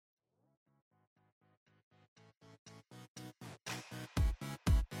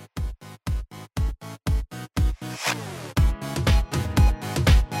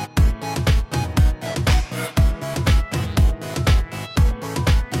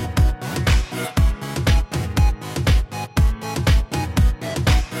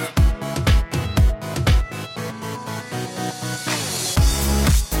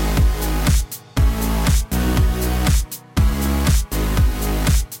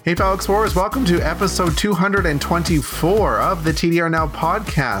Hey, fellow explorers, welcome to episode 224 of the TDR Now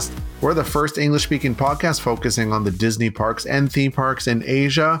podcast. We're the first English-speaking podcast focusing on the Disney parks and theme parks in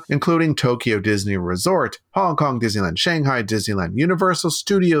Asia, including Tokyo Disney Resort, Hong Kong Disneyland, Shanghai Disneyland, Universal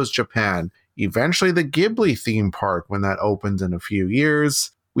Studios Japan, eventually the Ghibli theme park when that opens in a few years.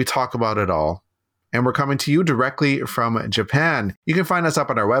 We talk about it all. And we're coming to you directly from Japan. You can find us up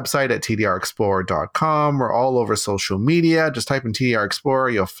on our website at tdrexplorer.com. We're all over social media. Just type in TDR Explorer,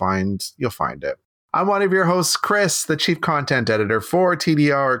 you'll find it. I'm one of your hosts, Chris, the chief content editor for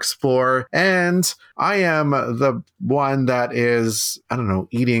TDR Explorer, and I am the one that is,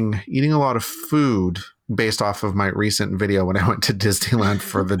 eating a lot of food based off of my recent video when I went to Disneyland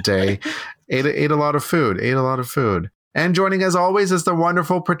for the day. ate a lot of food. And joining as always is the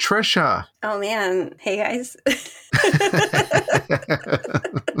wonderful Patricia. Oh man. Hey guys.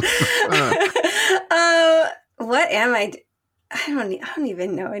 What am I? I don't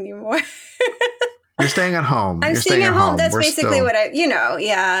even know anymore. You're staying at home. I'm staying at home. That's basically what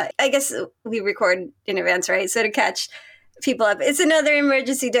yeah. I guess we record in advance, right? So to catch people up. It's another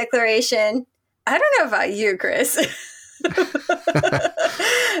emergency declaration. I don't know about you, Chris.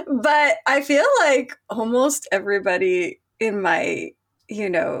 But I feel like almost everybody in my,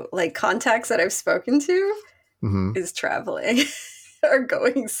 contacts that I've spoken to is traveling or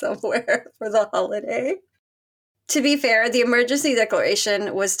going somewhere for the holiday. To be fair, the emergency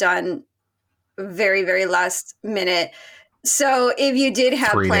declaration was done very, very last minute. So if you did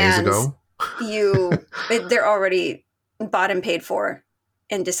have 3 plans, days ago. they're already bought and paid for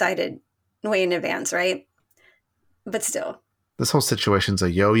and decided way in advance, right? But still. This whole situation's a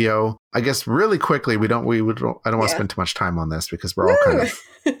yo-yo. I guess really quickly, I don't want to spend too much time on this because we're all kind of,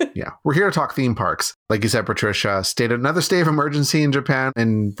 we're here to talk theme parks. Like you said, Patricia, another state of emergency in Japan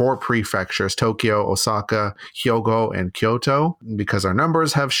in 4 prefectures, Tokyo, Osaka, Hyogo, and Kyoto, because our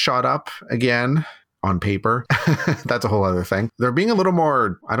numbers have shot up again on paper. That's a whole other thing. They're being a little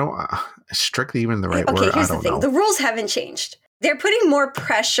more, strictly even the right word. Okay, here's the thing. The rules haven't changed. They're putting more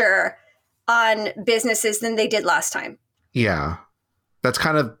pressure on businesses than they did last time. Yeah. That's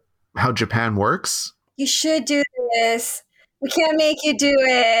kind of how Japan works. You should do this. We can't make you do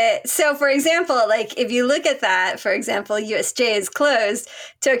it. So, for example, if you look at that, for example, USJ is closed.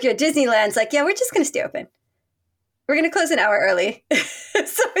 Tokyo Disneyland's we're just going to stay open. We're going to close an hour early.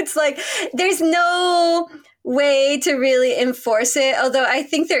 So it's there's no way to really enforce it. Although I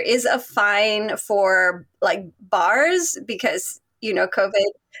think there is a fine for bars because,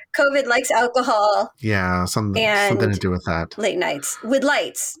 COVID likes alcohol. Yeah, something to do with that. Late nights with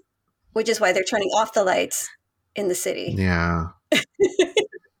lights, which is why they're turning off the lights in the city. Yeah.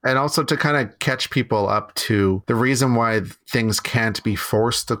 And also to kind of catch people up to the reason why things can't be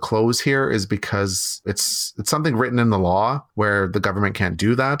forced to close here is because it's something written in the law where the government can't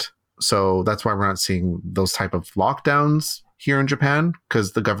do that. So that's why we're not seeing those type of lockdowns here in Japan,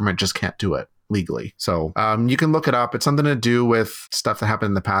 because the government just can't do it legally. So you can look it up. It's something to do with stuff that happened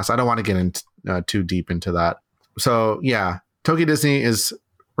in the past. I don't want to get into too deep into that. So yeah, Tokyo Disney is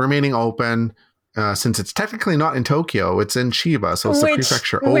remaining open since it's technically not in Tokyo. It's in Chiba, so it's the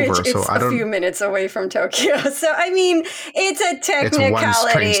prefecture over. So I don't. A few minutes away from Tokyo. So I mean, it's a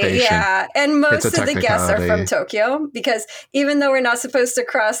technicality. Yeah, and most of the guests are from Tokyo because even though we're not supposed to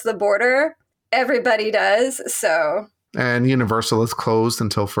cross the border, everybody does. So. And Universal is closed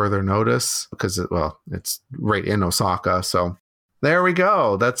until further notice because it's right in Osaka. So there we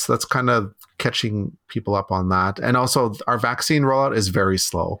go. That's kind of catching people up on that. And also our vaccine rollout is very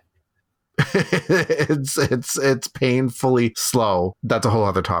slow. It's painfully slow. That's a whole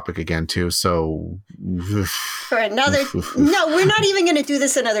other topic again too. So for another no, we're not even going to do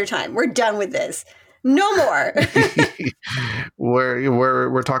this another time. We're done with this. No more.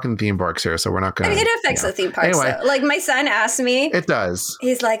 we're talking theme parks here, so we're not going to. It affects the theme parks. Anyway, though. My son asked me. It does.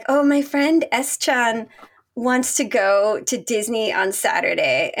 He's like, "Oh, my friend S-chan wants to go to Disney on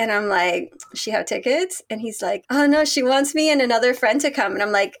Saturday," and I'm like, "She have tickets?" And he's like, "Oh no, she wants me and another friend to come." And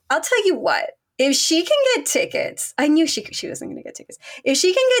I'm like, "I'll tell you what. If she can get tickets," I knew she wasn't going to get tickets. If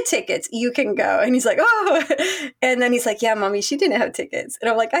she can get tickets, you can go. And he's like, "Oh," and then he's like, "Yeah, mommy, she didn't have tickets." And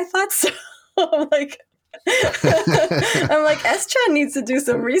I'm like, "I thought so." I'm like, S-chan needs to do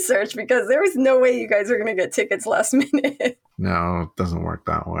some research because there was no way you guys are going to get tickets last minute. No, it doesn't work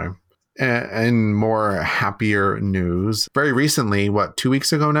that way. And more happier news. Very recently, 2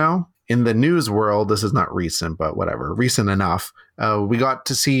 weeks ago now, in the news world, this is not recent, but whatever, recent enough, we got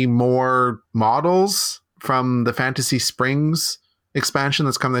to see more models from the Fantasy Springs expansion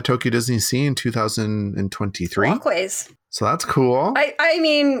that's coming to Tokyo Disney Sea in 2023. Walkways. So that's cool. I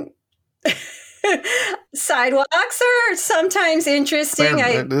mean, Sidewalks are sometimes interesting.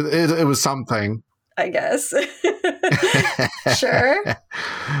 It was something. I guess. Sure. People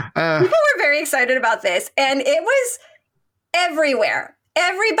were very excited about this, and it was everywhere.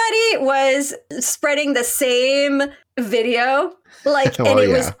 Everybody was spreading the same video, like, and it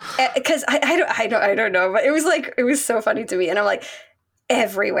was because I don't know, but it was so funny to me, and I'm like,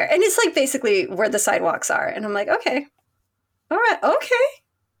 everywhere, and it's like basically where the sidewalks are, and I'm like, okay, all right, okay,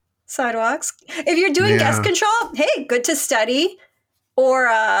 sidewalks. If you're doing guest control, hey, good to study, or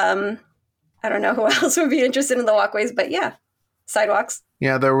I don't know who else would be interested in the walkways, but yeah, sidewalks.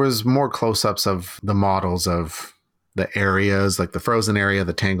 Yeah, there was more close-ups of the models of the areas, like the Frozen area,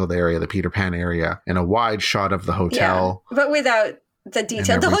 the Tangled area, the Peter Pan area, and a wide shot of the hotel. Yeah, but without the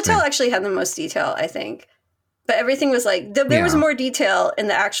detail. The hotel actually had the most detail, I think. But everything was like, there was more detail in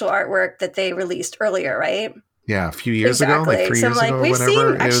the actual artwork that they released earlier, right? Yeah, a few years ago, like 3 years ago, we've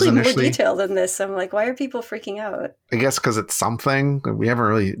whenever seen actually more detail than this. I'm like, why are people freaking out? I guess because it's something. We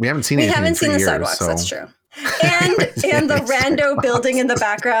haven't seen anything. We haven't seen the years, sidewalks, so. That's true. And the rando building in the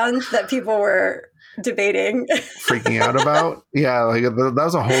background that people were debating. Freaking out about? Yeah, like that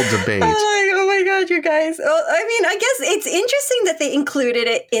was a whole debate. Oh my God, you guys. Well, I mean, I guess it's interesting that they included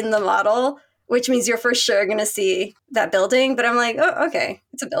it in the model, which means you're for sure going to see that building. But I'm like, oh, okay,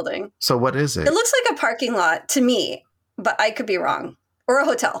 it's a building. So what is it? It looks like a parking lot to me, but I could be wrong. Or a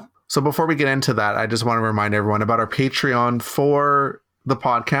hotel. So before we get into that, I just want to remind everyone about our Patreon for the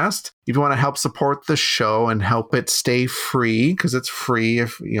podcast. If you want to help support the show and help it stay free, because it's free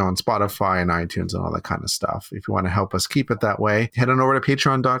if on Spotify and iTunes and all that kind of stuff. If you want to help us keep it that way, head on over to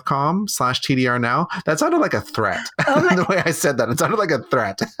patreon.com/TDR now. That sounded like a threat. The way I said that, it sounded like a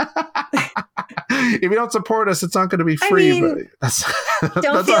threat. If you don't support us, it's not going to be free. I mean, but that's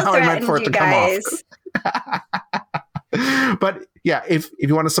don't feel not how I meant for it to guys. come off. But yeah, if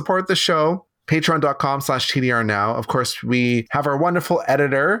you want to support the show, patreon.com/TDR now. Of course, we have our wonderful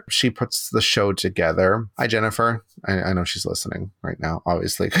editor. She puts the show together. Hi, Jennifer. I know she's listening right now,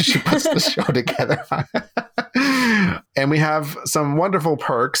 obviously, because she puts the show together. And we have some wonderful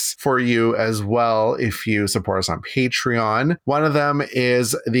perks for you as well if you support us on Patreon. One of them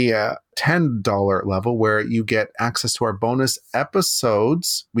is the $10 level, where you get access to our bonus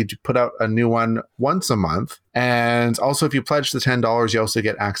episodes. We put out a new one once a month. And also, if you pledge the $10, you also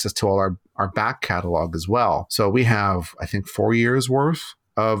get access to all our back catalog as well. So we have, I think, 4 years worth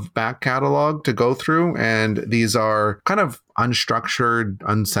of back catalog to go through. And these are kind of unstructured,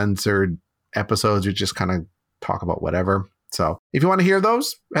 uncensored episodes. We just kind of talk about whatever. So if you want to hear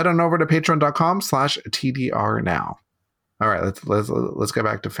those, head on over to patreon.com/TDR now. All right, let's get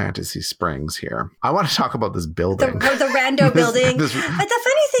back to Fantasy Springs here. I want to talk about this building. The rando building. But the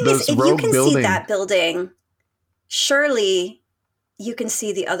funny thing is, if you can see that building, surely you can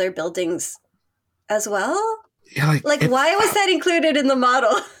see the other buildings as well. Yeah, why was that included in the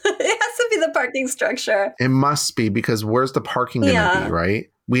model? It has to be the parking structure. It must be, because where's the parking going to be, right?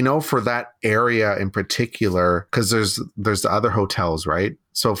 We know for that area in particular, because there's the other hotels, right?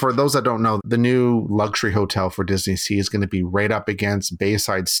 So for those that don't know, the new luxury hotel for Disney Sea is going to be right up against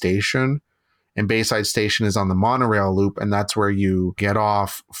Bayside Station. And Bayside Station is on the monorail loop, and that's where you get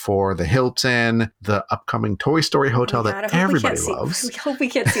off for the Hilton, the upcoming Toy Story hotel that everybody loves. We hope we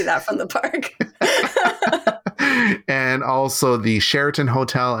can't see that from the park. And also the Sheraton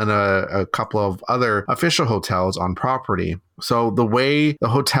Hotel and a couple of other official hotels on property. So the way the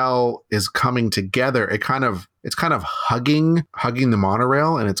hotel is coming together, it's kind of hugging the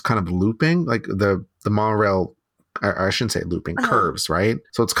monorail, and it's kind of looping, like the monorail. I shouldn't say looping, curves, right?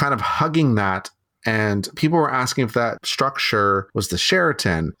 So it's kind of hugging that. And people were asking if that structure was the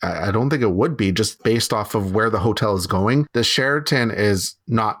Sheraton. I don't think it would be, just based off of where the hotel is going. The Sheraton is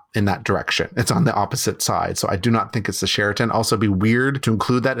not in that direction. It's on the opposite side. So I do not think it's the Sheraton. Also, it'd be weird to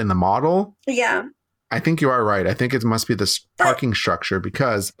include that in the model. Yeah. I think you are right. I think it must be this parking structure,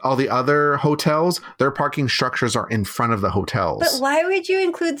 because all the other hotels, their parking structures are in front of the hotels. But why would you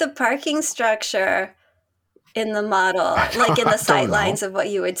include the parking structure in the model, like in the sight lines of what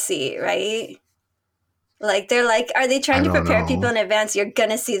you would see, right? Like, they're like, are they trying to prepare people in advance? You're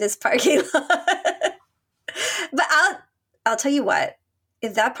going to see this parking lot. But I'll tell you what,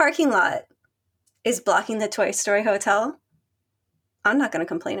 if that parking lot is blocking the Toy Story hotel, I'm not going to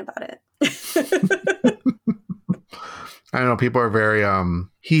complain about it. I don't know. People are very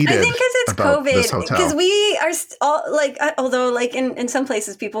heated. I think because it's COVID. Because we are all like, although like in some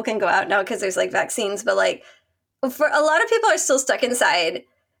places people can go out now because there's like vaccines, but like for a lot of people are still stuck inside,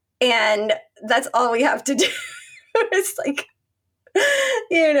 and that's all we have to do. It's like,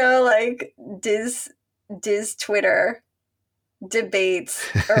 like Diz Twitter debates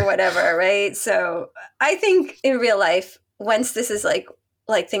or whatever, right? So I think in real life, once this is like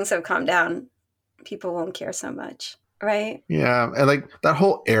things have calmed down, people won't care so much, right? Yeah, and like that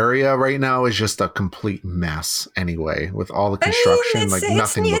whole area right now is just a complete mess anyway, with all the construction.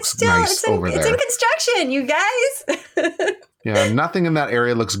 Nothing looks nice over there. It's in construction, you guys. Yeah, nothing in that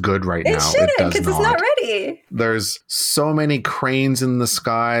area looks good right now. It shouldn't, because it's not ready. There's so many cranes in the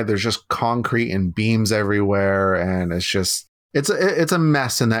sky. There's just concrete and beams everywhere, and it's just it's a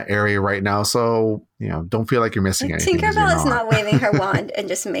mess in that area right now. So don't feel like you're missing anything. Tinkerbell is not waving her wand and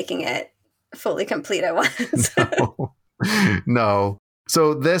just making it fully complete at once. No.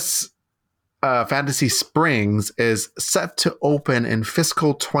 So this Fantasy Springs is set to open in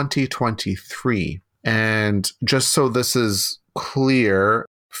fiscal 2023. And just so this is clear,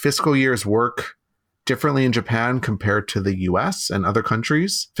 fiscal years work differently in Japan compared to the US and other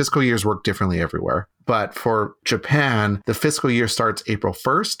countries. Fiscal years work differently everywhere. But for Japan, the fiscal year starts April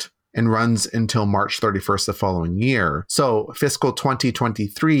 1st and runs until March 31st the following year. So fiscal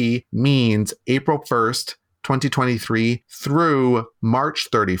 2023 means April 1st, 2023 through March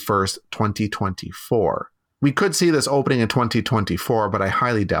 31st, 2024. We could see this opening in 2024, but I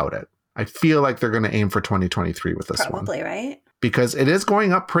highly doubt it. I feel like they're going to aim for 2023 with this one. Probably, right? Because it is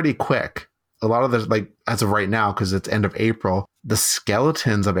going up pretty quick. A lot of the, as of right now, because it's end of April, the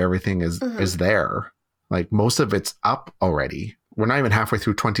skeletons of everything is there. Like most of it's up already. We're not even halfway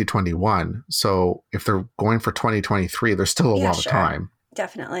through 2021. So if they're going for 2023, there's still a lot of time.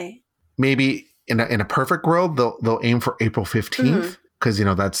 Definitely. Maybe in a perfect world, they'll aim for April 15th because,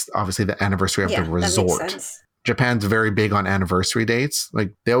 that's obviously the anniversary of the resort. That makes sense. Japan's very big on anniversary dates.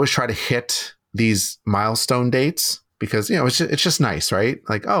 Like they always try to hit these milestone dates because, it's just nice, right?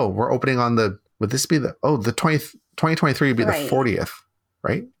 Like, oh, we're opening on would this be the 2023 would be the 40th,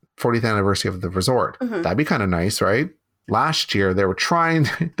 right? 40th anniversary of the resort. That'd be kind of nice, right? Last year, they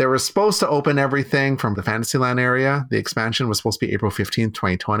were supposed to open everything from the Fantasyland area. The expansion was supposed to be April 15th,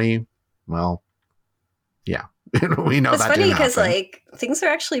 2020. Well, yeah, we know it's that funny didn't because happen. Things are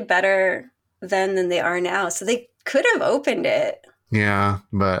actually better then than they are now. So they could have opened it. Yeah,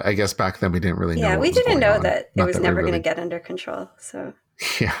 but I guess back then we didn't really know. Yeah, we didn't know that it was never going to really... get under control. So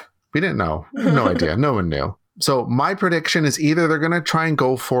yeah, we didn't know. No idea. No one knew. So my prediction is either they're going to try and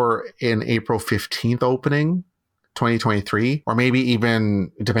go for an April 15th opening, 2023, or maybe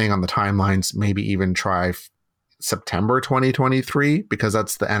even, depending on the timelines, maybe even try September 2023, because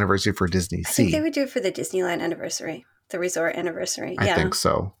that's the anniversary for Disney Sea. I think they would do it for the Disneyland anniversary, the resort anniversary. I think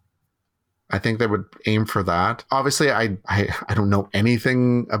so. I think they would aim for that. Obviously, I don't know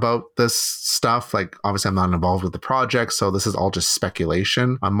anything about this stuff. Like, obviously, I'm not involved with the project, so this is all just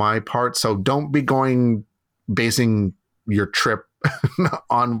speculation on my part. So don't be basing your trip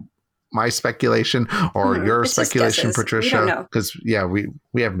on my speculation or your speculation, Patricia. Because,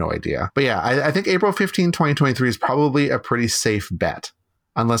 we have no idea. But yeah, I think April 15, 2023 is probably a pretty safe bet.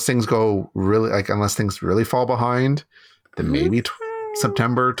 Unless things unless things really fall behind, then maybe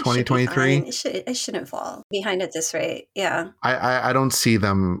September 2023. It shouldn't fall behind at this rate. Yeah. I don't see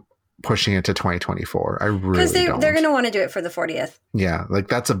them pushing it to 2024. I really don't. Because they're going to want to do it for the 40th. Yeah. Like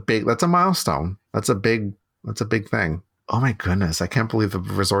that's a milestone. That's a big thing. Oh my goodness. I can't believe the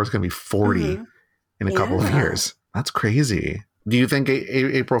resort is going to be 40 in a couple of years. That's crazy. Do you think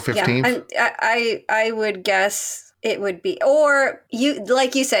April 15th? Yeah, I would guess it would be, or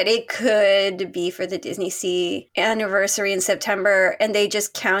like you said, it could be for the Disney Sea anniversary in September, and they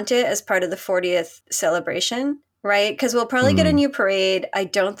just count it as part of the 40th celebration, right? Because we'll probably get a new parade. I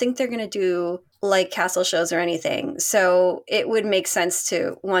don't think they're going to do like castle shows or anything. So it would make sense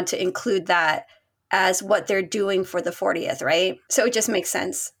to want to include that as what they're doing for the 40th, right? So it just makes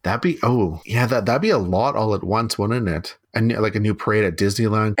sense. That'd be a lot all at once, wouldn't it? And like a new parade at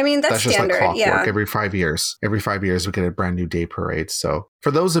Disneyland. I mean, that's just standard, like clockwork. Every 5 years. Every 5 years we get a brand new day parade. So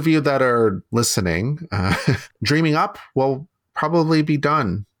for those of you that are listening, Dreaming Up will probably be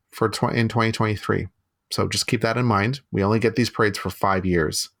done in 2023. So just keep that in mind. We only get these parades for 5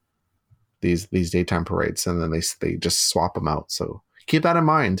 years. These daytime parades, and then they just swap them out. So keep that in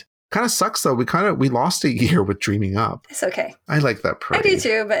mind. Kind of sucks though. We lost a year with Dreaming Up. It's okay. I like that parade. I do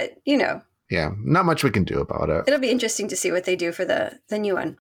too, but Yeah, not much we can do about it. It'll be interesting to see what they do for the new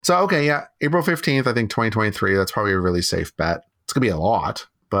one. So, okay, yeah, April 15th, I think 2023, that's probably a really safe bet. It's going to be a lot,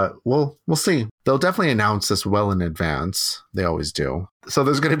 but we'll see. They'll definitely announce this well in advance. They always do. So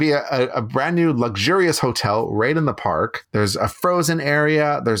there's going to be a brand new luxurious hotel right in the park. There's a Frozen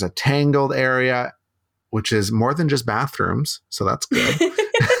area. There's a Tangled area, which is more than just bathrooms. So that's good.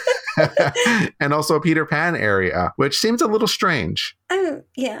 And also a Peter Pan area, which seems a little strange.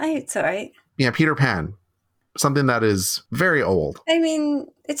 It's all right. Yeah, Peter Pan. something that is very old. I mean,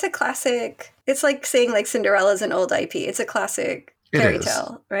 it's a classic. It's like saying like Cinderella's an old IP. It's a classic fairy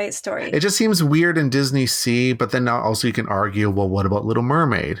tale, right? Story. It just seems weird in Disney Sea, but then also you can argue, well, what about Little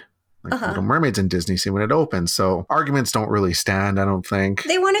Mermaid? Like Little Mermaid's in Disney Sea when it opens. So arguments don't really stand, I don't think.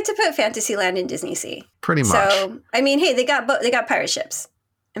 They wanted to put Fantasyland in Disney Sea. Pretty much. So, I mean, hey, they got pirate ships.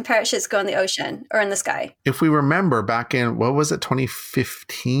 And pirate ships go in the ocean or in the sky. If we remember back in, what was it,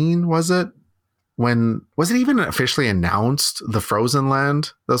 2015, was it? When, was it even officially announced, the Frozen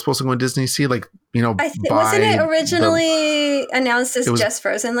Land that was supposed to go in Disney Sea? Like, you know, wasn't it originally announced as just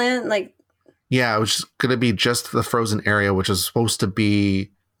Frozen Land? Like, yeah, it was going to be just the Frozen area, which was supposed to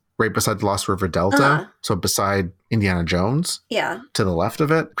be right beside the Lost River Delta. So beside Indiana Jones. Yeah. To the left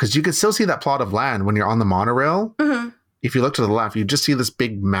of it. Because you could still see that plot of land when you're on the monorail. If you look to the left, you just see this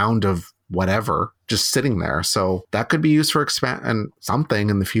big mound of whatever just sitting there. So that could be used for and something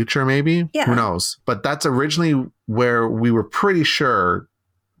in the future, maybe. Yeah. Who knows? But that's originally where we were pretty sure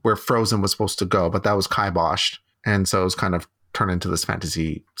where Frozen was supposed to go, but that was kiboshed. And so it was kind of turned into this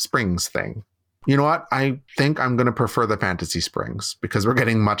Fantasy Springs thing. You know what? I think I'm going to prefer the Fantasy Springs because we're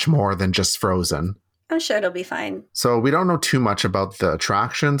getting much more than just Frozen. I'm sure it'll be fine. So we don't know too much about the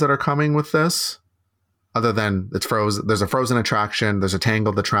attractions that are coming with this. Other than it's Frozen, there's a Frozen attraction, there's a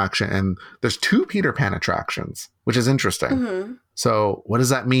Tangled attraction, and there's 2 Peter Pan attractions, which is interesting. So what does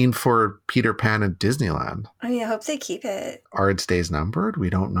that mean for Peter Pan at Disneyland? I mean, I hope they keep it. Are its days numbered? We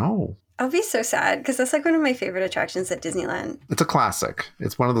don't know. I'll be so sad because that's like one of my favorite attractions at Disneyland. It's a classic.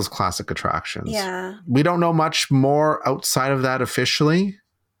 It's one of those classic attractions. Yeah. We don't know much more outside of that officially,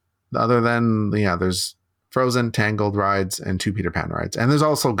 other than, there's Frozen, Tangled rides, and 2 Peter Pan rides. And there's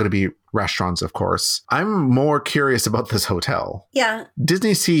also going to be restaurants, of course. I'm more curious about this hotel. Yeah.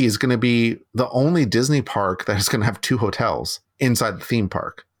 Disney Sea is going to be the only Disney park that is going to have 2 hotels inside the theme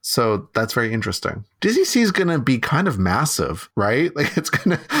park. So that's very interesting. Disney Sea is going to be kind of massive, right? Like it's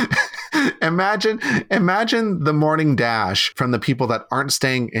going to imagine the morning dash from the people that aren't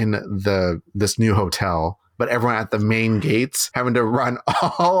staying in this new hotel, but everyone at the main gates having to run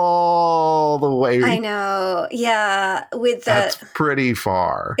all the way. I know. Yeah. That's pretty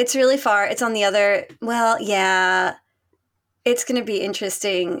far. It's really far. It's on the other. Well, yeah. It's going to be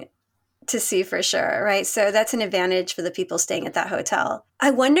interesting to see for sure, right? So that's an advantage for the people staying at that hotel. I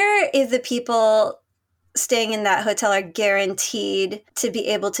wonder if the people staying in that hotel are guaranteed to be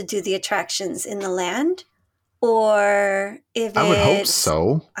able to do the attractions in the land, or if I would hope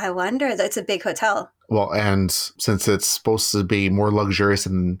so. I wonder. It's a big hotel. Well, and since it's supposed to be more luxurious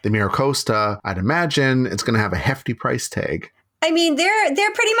than the Miracosta, I'd imagine it's going to have a hefty price tag. I mean, they're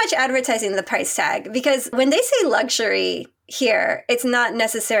pretty much advertising the price tag because when they say luxury here, it's not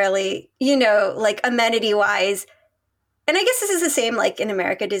necessarily, like amenity-wise. And I guess this is the same like in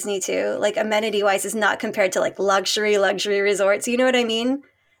America Disney too. Like amenity-wise is not compared to like luxury resorts. You know what I mean?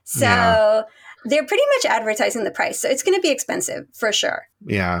 So they're pretty much advertising the price. So it's going to be expensive for sure.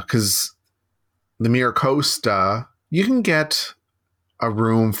 Yeah, because the Miracosta, you can get a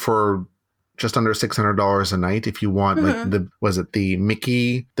room for just under $600 a night if you want like the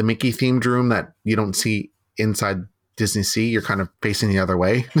Mickey themed room that you don't see inside Disney Sea. You're kind of facing the other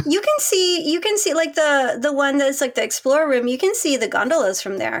way. you can see like the one that's like the Explorer room. You can see the gondolas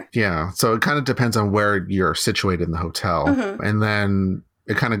from there. Yeah. So it kind of depends on where you're situated in the hotel. And then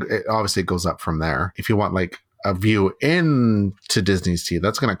it obviously goes up from there. If you want like a view into Disney Sea,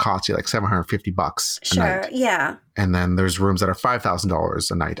 that's going to cost you like $750 a night. Yeah. And then there's rooms that are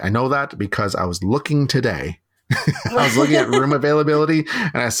 $5,000 a night. I know that because I was looking today. I was looking at room availability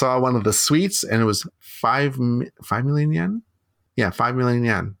and I saw one of the suites and it was 5 million yen. Yeah, 5 million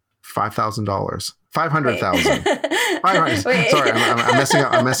yen. $5,000. 500,000. Sorry,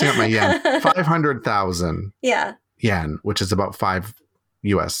 I'm messing up my yen. 500,000. Yeah. Yen, which is about $5,000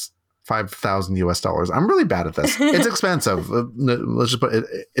 US. I'm really bad at this. It's expensive. Let's just put it.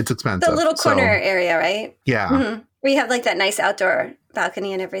 It's expensive. The little corner area, right? Yeah. Where you have like that nice outdoor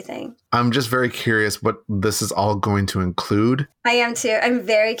balcony and everything. I'm just very curious what this is all going to include. I am too. I'm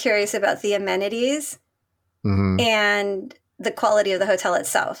very curious about the amenities and the quality of the hotel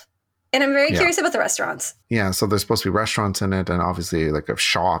itself. And I'm very curious about the restaurants. Yeah. So there's supposed to be restaurants in it and obviously like a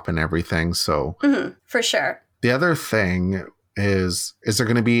shop and everything. So for sure. The other thing is there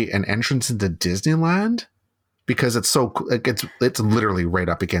going to be an entrance into Disneyland? Because it's so like it's literally right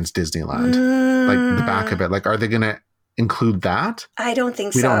up against Disneyland, like the back of it. Like, are they going to include that? I don't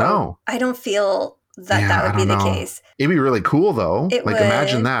think so. We don't know. I don't feel that would be the case. It'd be really cool though. It would.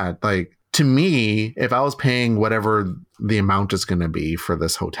 Imagine that. Like to me, if I was paying whatever the amount is going to be for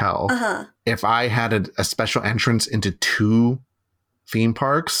this hotel, if I had a special entrance into 2 theme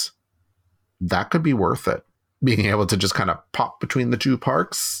parks, that could be worth it. being able to just kind of pop between the two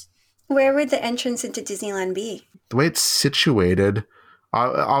parks. Where would the entrance into Disneyland be? The way it's situated,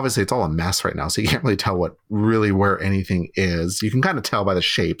 obviously it's all a mess right now, so you can't really tell where anything is. You can kind of tell by the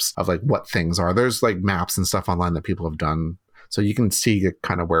shapes of like what things are. There's like maps and stuff online that people have done, so you can see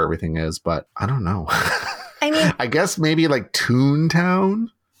kind of where everything is, but I don't know. I mean, I guess maybe like Toontown?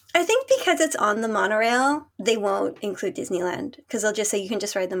 I think because it's on the monorail, they won't include Disneyland because they'll just say you can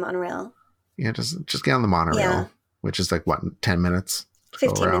just ride the monorail. Yeah, just get on the monorail, which is like, what, 10 minutes?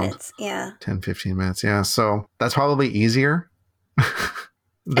 15 minutes, yeah. 10, 15 minutes, yeah. So that's probably easier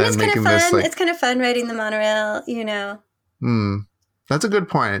than it's making this like... It's kind of fun riding the monorail, you know. That's a good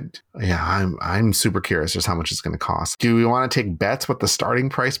point. Yeah, I'm super curious just how much it's going to cost. Do we want to take bets what the starting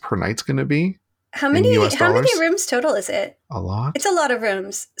price per night's going to be? How many rooms total is it? A lot? It's a lot of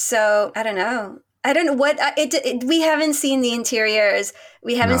rooms. So I don't know what we haven't seen the interiors.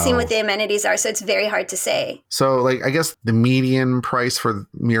 We haven't seen what the amenities are. So it's very hard to say. So like, I guess the median price for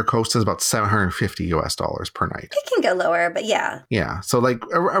Miracosta is about $750 per night. It can go lower, but yeah. Yeah. So like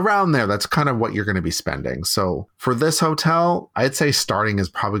around there, that's kind of what you're going to be spending. So for this hotel, I'd say starting is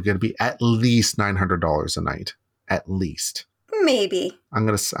probably going to be at least $900 a night. At least. Maybe. I'm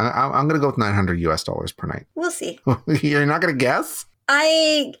gonna go with $900 per night. We'll see. You're not gonna guess?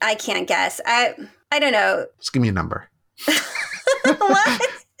 I can't guess. I don't know. Just give me a number. What?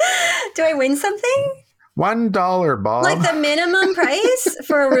 Do I win something? $1, Bob. Like the minimum price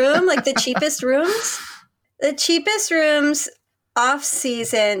for a room, like the cheapest rooms? The cheapest rooms off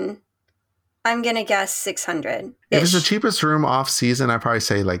season, I'm gonna guess 600. If it's the cheapest room off season, I'd probably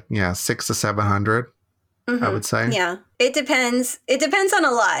say like, yeah, 600 to 700. I would say. Yeah. It depends. It depends on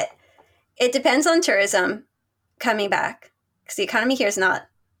a lot. It depends on tourism coming back because the economy here is not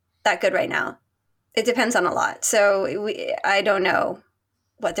that good right now. It depends on a lot. So I don't know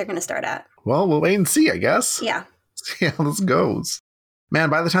what they're going to start at. Well, we'll wait and see, I guess. Yeah. See how this goes. Man,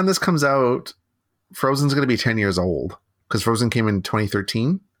 by the time this comes out, Frozen's going to be 10 years old because Frozen came in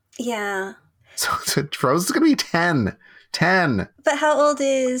 2013. Yeah. So Frozen's going to be 10. 10. But how old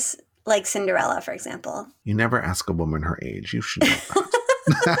is... like Cinderella, for example. You never ask a woman her age. You should know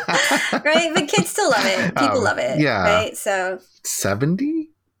that. Right? But kids still love it. People love it. Yeah. Right? So 70?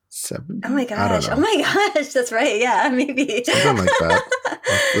 70? Oh my gosh. Oh my gosh. That's right. Yeah, maybe. Something like that.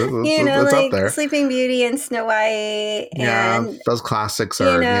 It's like up there. Sleeping Beauty and Snow White. And, those classics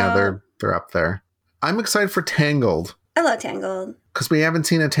are, they're up there. I'm excited for Tangled. I love Tangled. Because we haven't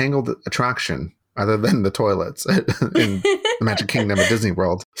seen a Tangled attraction. Other than the toilets in the Magic Kingdom at Disney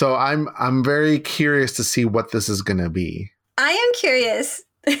World. So I'm very curious to see what this is going to be. I am curious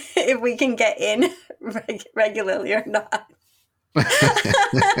if we can get in regularly or not.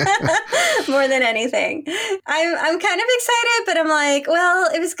 More than anything. I'm kind of excited, but I'm like,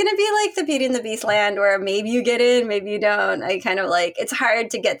 well, it was going to be like the Beauty and the Beast land where maybe you get in, maybe you don't. I kind of like, it's hard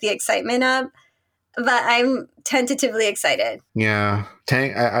to get the excitement up. But I'm tentatively excited. Yeah.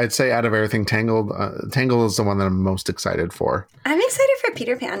 I'd say out of everything, Tangled is the one that I'm most excited for. I'm excited for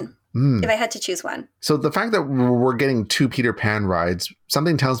Peter Pan, if I had to choose one. So the fact that we're getting 2 Peter Pan rides,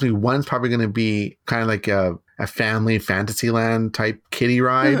 something tells me one's probably going to be kind of like a family Fantasyland type kiddie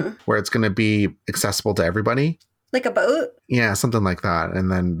ride, where it's going to be accessible to everybody. Like a boat? Yeah, something like that.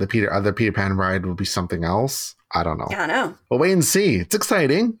 And then the other Peter Pan ride will be something else. I don't know. I don't know. But wait and see. It's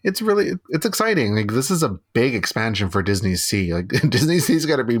exciting. It's exciting. Like, this is a big expansion for Disney Sea. Like, Disney Sea's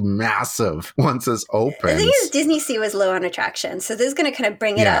got to be massive once this opens. The thing is, Disney Sea was low on attractions. So this is going to kind of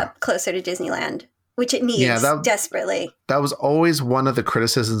bring it up closer to Disneyland, which it needs desperately. That was always one of the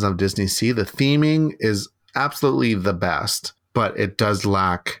criticisms of Disney Sea. The theming is absolutely the best, but it does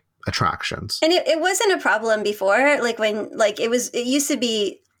lack attractions. And it wasn't a problem before. Like when, like it used to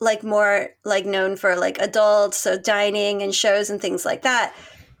be like more like known for like adults, so dining and shows and things like that.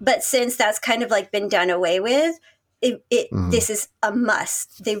 But since that's kind of like been done away with, this is a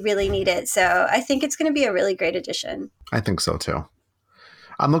must. They really need it. So I think it's going to be a really great addition. I think so too.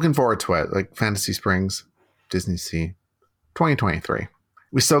 I'm looking forward to it. Like Fantasy Springs, Disney Sea, 2023.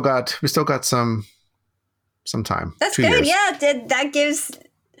 We still got some time. That's 2 years. Yeah, that gives.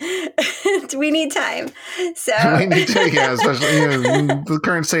 We need time. So we need to, especially the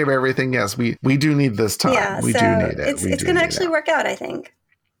current state of everything. Yes, we do need this time. Yeah, we do need it. It's going to actually work out, I think.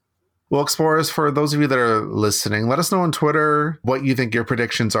 Well, explorers, for those of you that are listening, let us know on Twitter what you think your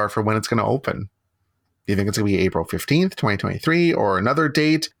predictions are for when it's going to open. Do you think it's going to be April 15th, 2023, or another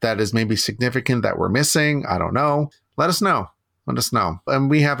date that is maybe significant that we're missing? I don't know. Let us know. Let us know. And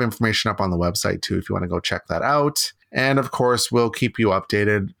we have information up on the website too if you want to go check that out. And of course, we'll keep you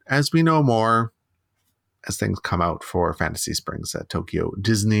updated as we know more as things come out for Fantasy Springs at Tokyo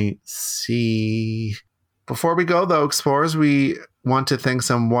Disney Sea. Before we go, though, explorers, we want to thank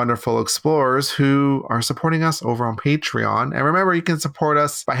some wonderful explorers who are supporting us over on Patreon. And remember, you can support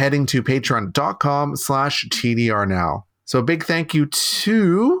us by heading to patreon.com/TDRnow. So a big thank you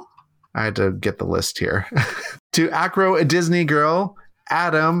to, I had to get the list here, to Acro Disney Girl,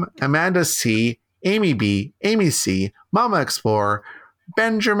 Adam, Amanda C, Amy B, Amy C, Mama Explorer,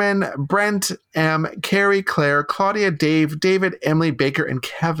 Benjamin, Brent M, Carrie, Claire, Claudia, Dave, David, Emily, Baker, and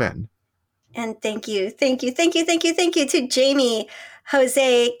Kevin. And thank you to Jamie,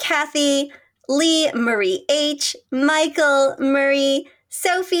 Jose, Kathy, Lee, Marie H, Michael, Murray,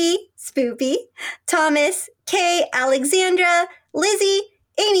 Sophie, Spoopy, Thomas, Kay, Alexandra, Lizzie,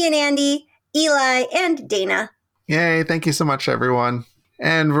 Amy and Andy, Eli, and Dana. Yay, thank you so much, everyone.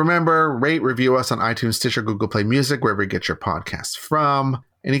 And remember, rate, review us on iTunes, Stitcher, Google Play Music, wherever you get your podcasts from.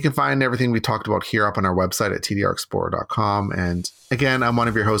 And you can find everything we talked about here up on our website at tdrexplorer.com. And again, I'm one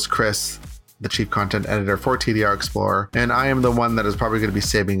of your hosts, Chris, the chief content editor for TDR Explorer. And I am the one that is probably going to be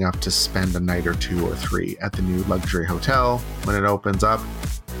saving up to spend a night or 2 or 3 at the new luxury hotel when it opens up.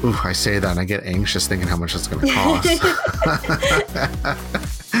 Ooh, I say that and I get anxious thinking how much it's going to cost.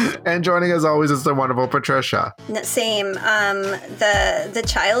 And joining as always is the wonderful Patricia. Same. The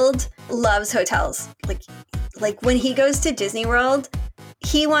child loves hotels. Like when he goes to Disney World,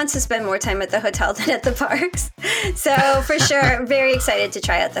 he wants to spend more time at the hotel than at the parks. So for sure, I'm very excited to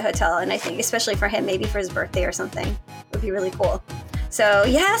try out the hotel. And I think especially for him, maybe for his birthday or something, it would be really cool. So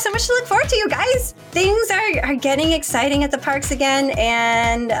yeah, so much to look forward to, you guys. Things are getting exciting at the parks again.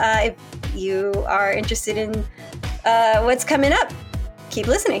 And if you are interested in what's coming up, keep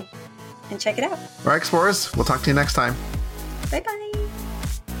listening and check it out. All right, explorers, we'll talk to you next time.